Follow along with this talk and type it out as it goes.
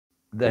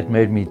that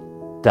made me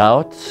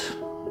doubt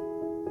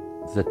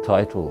the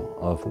title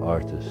of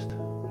artist,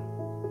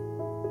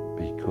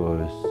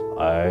 because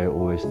I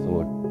always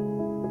thought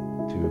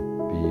to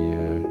be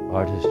an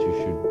artist you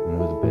should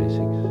know the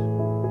basics.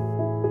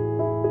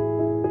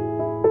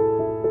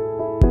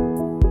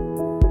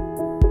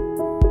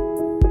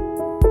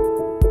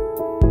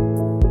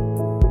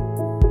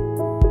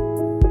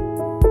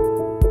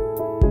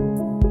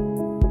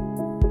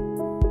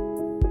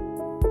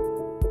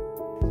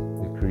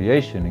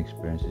 Creation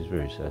experience is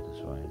very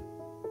satisfying.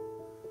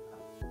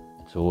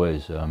 It's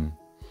always,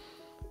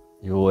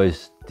 you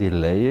always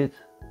delay it.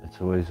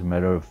 It's always a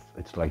matter of,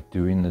 it's like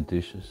doing the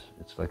dishes.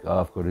 It's like, oh,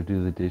 I've got to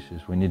do the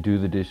dishes. When you do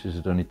the dishes,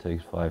 it only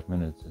takes 5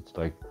 minutes. It's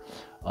like,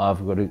 oh,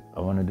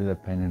 I want to do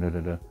that painting, da,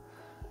 da, da.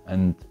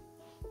 And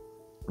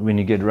when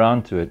you get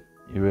around to it,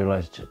 you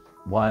realize,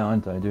 why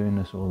aren't I doing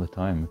this all the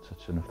time? It's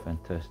such a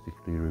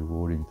fantastically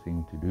rewarding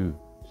thing to do.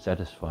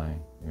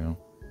 Satisfying, you know?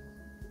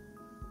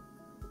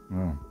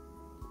 Yeah.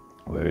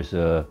 Whereas,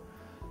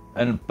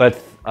 but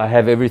I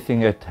have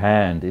everything at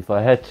hand. If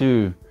I had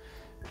to,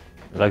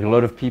 like a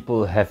lot of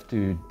people have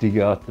to dig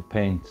out the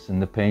paints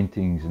and the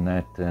paintings and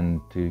that,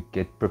 and to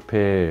get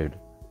prepared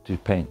to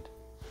paint.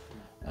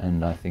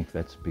 And I think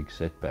that's a big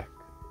setback.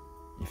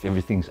 If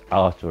everything's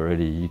out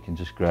already, you can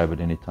just grab it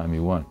anytime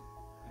you want.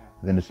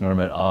 Then it's not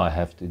about, oh, I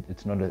have to.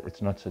 It's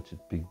not such a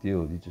big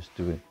deal. You just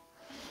do it.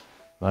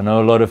 But I know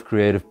a lot of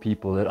creative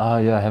people that, oh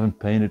yeah, I haven't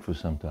painted for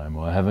some time,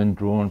 or I haven't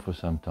drawn for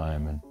some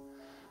time, and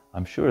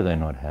I'm sure they're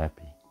not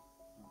happy.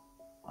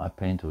 I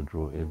paint or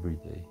draw every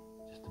day,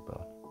 just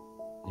about.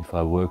 If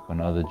I work on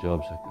other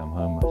jobs, I come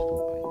home, I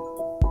still paint.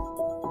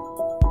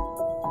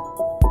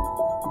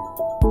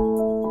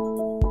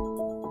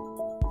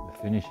 The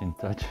finishing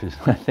touches,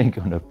 I think,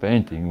 on a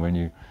painting, when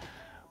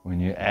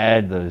you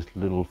add those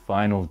little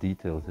final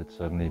details, it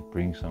suddenly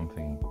brings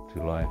something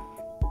to life.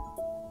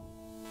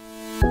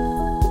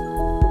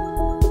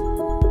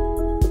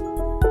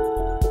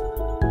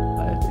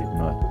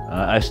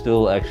 I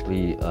still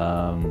actually,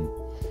 I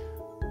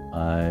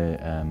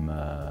am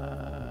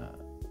a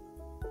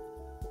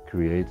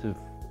creative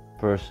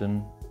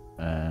person,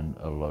 and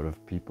a lot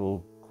of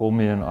people call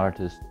me an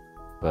artist,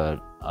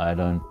 but I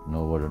don't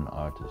know what an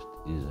artist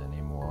is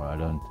anymore.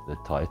 The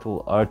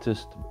title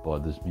artist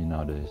bothers me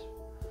nowadays.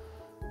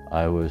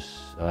 I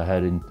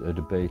had a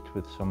debate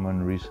with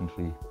someone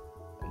recently.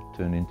 It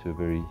turned into a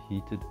very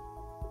heated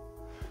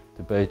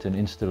debate. An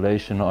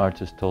installation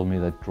artist told me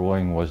that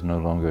drawing was no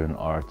longer an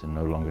art and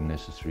no longer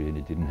necessary, and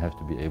you didn't have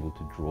to be able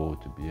to draw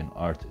to be an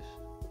artist.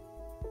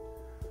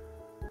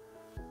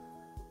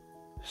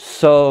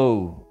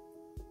 So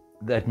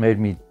that made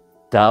me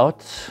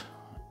doubt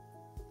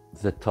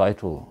the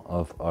title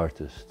of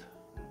artist,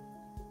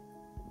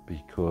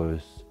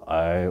 because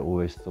I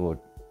always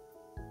thought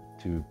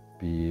to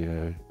be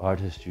an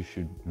artist you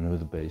should know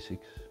the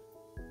basics.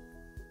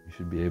 You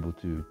should be able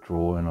to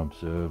draw and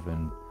observe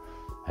and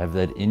have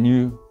that in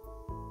you.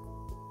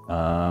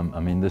 I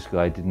mean, this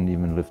guy didn't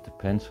even lift a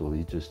pencil.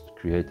 He just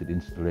created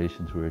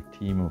installations where a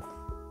team of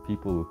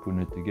people were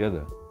putting it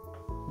together.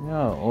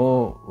 Yeah,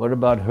 or what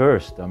about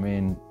Hearst? I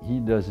mean,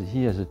 he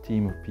has a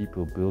team of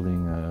people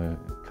building a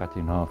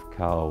cut-in-half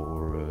cow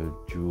or a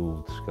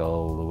jeweled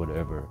skull or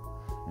whatever.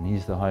 And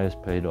he's the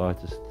highest paid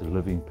artist, the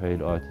living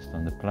paid artist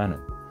on the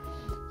planet.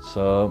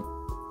 So,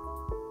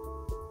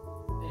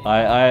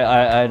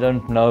 I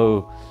don't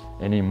know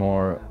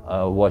anymore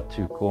what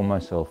to call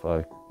myself,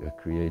 a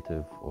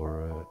creative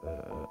or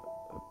a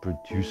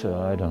producer,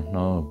 I don't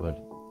know, but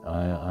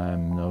I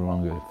no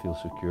longer feel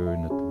secure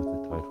with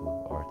the title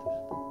of artist.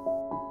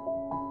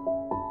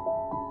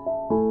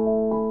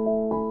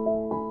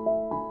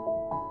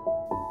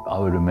 I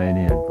would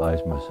mainly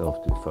advise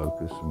myself to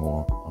focus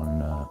more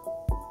on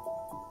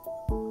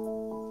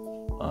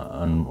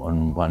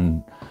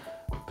one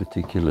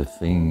particular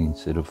thing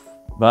instead of.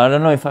 But I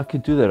don't know if I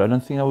could do that. I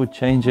don't think I would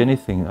change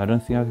anything. I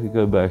don't think I could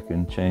go back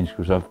and change,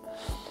 because I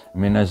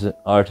mean, as an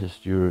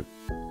artist, you're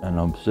an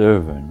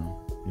observer. You know?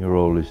 Your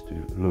role is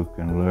to look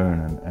and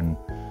learn,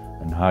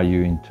 and how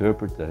you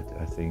interpret that.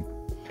 I think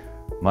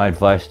my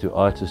advice to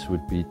artists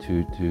would be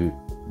to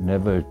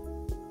never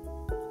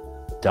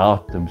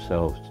doubt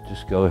themselves, to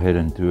just go ahead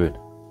and do it.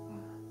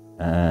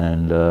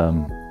 And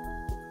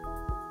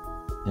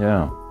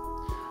yeah.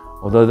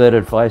 Although that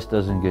advice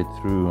doesn't get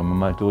through. I mean,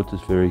 my daughter's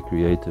very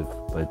creative,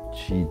 but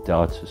she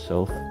doubts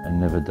herself and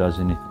never does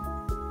anything.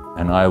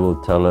 And I will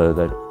tell her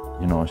that,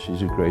 you know,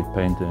 she's a great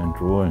painter and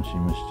drawer, and she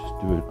must just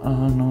do it.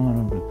 Oh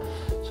no.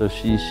 So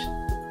she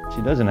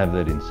doesn't have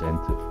that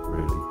incentive,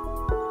 really.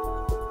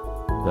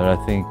 But I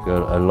think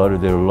there are a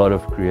lot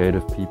of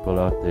creative people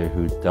out there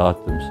who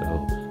doubt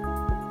themselves.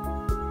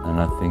 And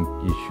I think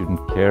you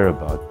shouldn't care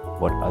about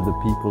what other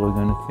people are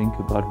going to think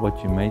about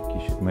what you make.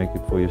 You should make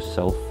it for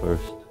yourself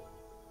first.